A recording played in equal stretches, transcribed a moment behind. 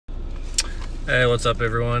Hey, what's up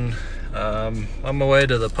everyone? On my way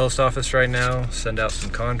to the post office right now, send out some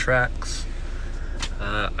contracts.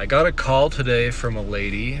 I got a call today from a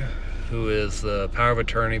lady who is the power of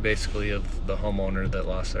attorney basically of the homeowner that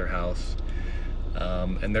lost their house.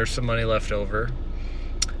 And there's some money left over.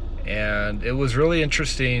 And it was really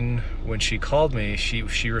interesting when she called me.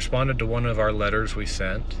 She responded to one of our letters we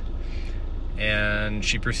sent. And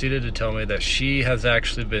she proceeded to tell me that she has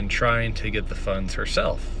actually been trying to get the funds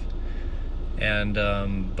herself. And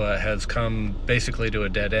but has come basically to a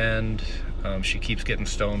dead end. She keeps getting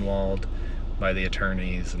stonewalled by the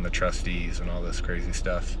attorneys and the trustees and all this crazy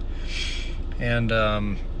stuff.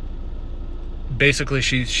 And basically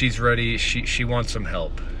she's ready. She wants some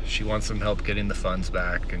help. She wants some help getting the funds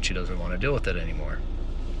back, and she doesn't want to deal with it anymore.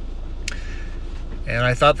 And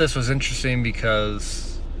I thought this was interesting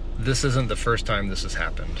because this isn't the first time this has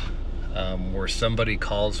happened, where somebody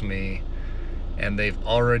calls me and they've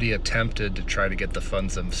already attempted to try to get the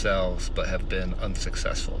funds themselves but have been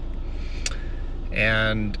unsuccessful.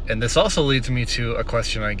 And this also leads me to a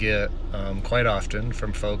question I get quite often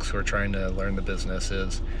from folks who are trying to learn the business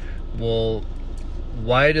is, well,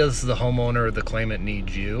 why does the homeowner or the claimant need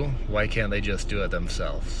you? Why can't they just do it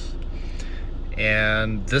themselves?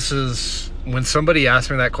 And this is, when somebody asks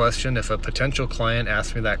me that question, if a potential client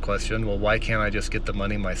asks me that question, well, why can't I just get the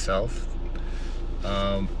money myself?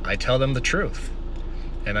 I tell them the truth,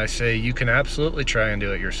 and I say you can absolutely try and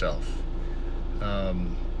do it yourself.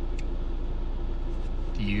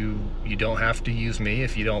 You don't have to use me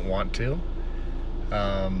if you don't want to.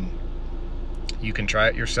 You can try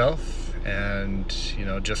it yourself, and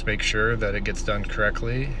just make sure that it gets done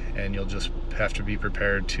correctly, and you'll just have to be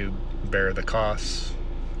prepared to bear the costs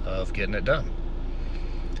of getting it done.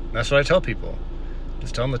 And that's what I tell people.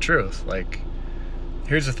 Just tell them the truth. Like,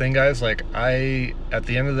 here's the thing, guys, like at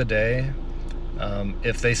the end of the day,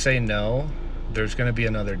 if they say no, there's going to be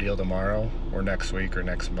another deal tomorrow or next week or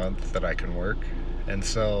next month that I can work. And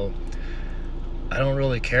so I don't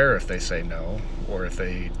really care if they say no, or if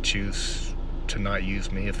they choose to not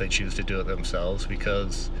use me, if they choose to do it themselves,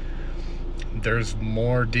 because there's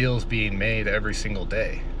more deals being made every single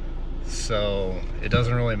day. So it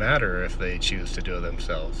doesn't really matter if they choose to do it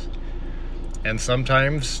themselves. And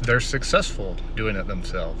sometimes they're successful doing it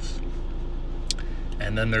themselves.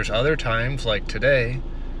 And then there's other times, like today,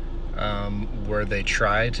 where they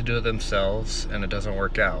try to do it themselves and it doesn't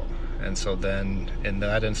work out. And so then in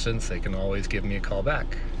that instance, they can always give me a call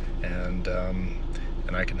back, and I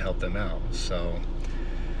can help them out. So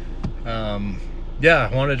yeah,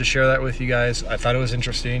 I wanted to share that with you guys. I thought it was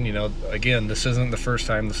interesting. Again, this isn't the first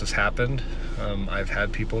time this has happened. I've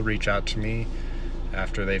had people reach out to me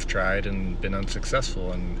after they've tried and been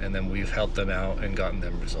unsuccessful, and then we've helped them out and gotten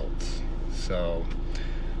them results. So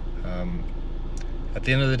at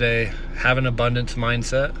the end of the day, have an abundance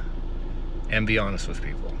mindset and be honest with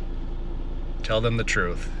people. Tell them the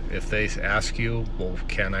truth. If they ask you, well,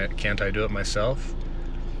 can't I do it myself?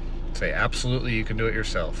 Say, absolutely, you can do it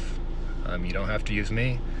yourself. You don't have to use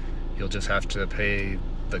me. You'll just have to pay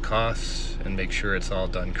the costs and make sure it's all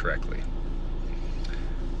done correctly.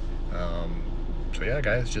 So yeah,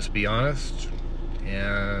 guys, just be honest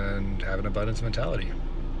and have an abundance mentality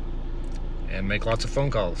and make lots of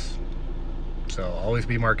phone calls. So always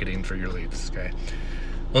be marketing for your leads, okay?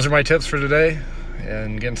 Those are my tips for today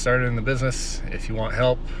and getting started in the business. If you want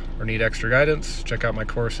help or need extra guidance, check out my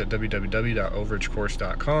course at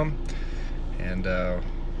www.overagecourse.com, and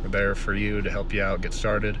we're there for you to help you out, get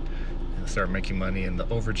started, and start making money in the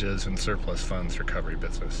overages and surplus funds recovery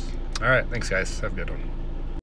business. All right, thanks guys, have a good one.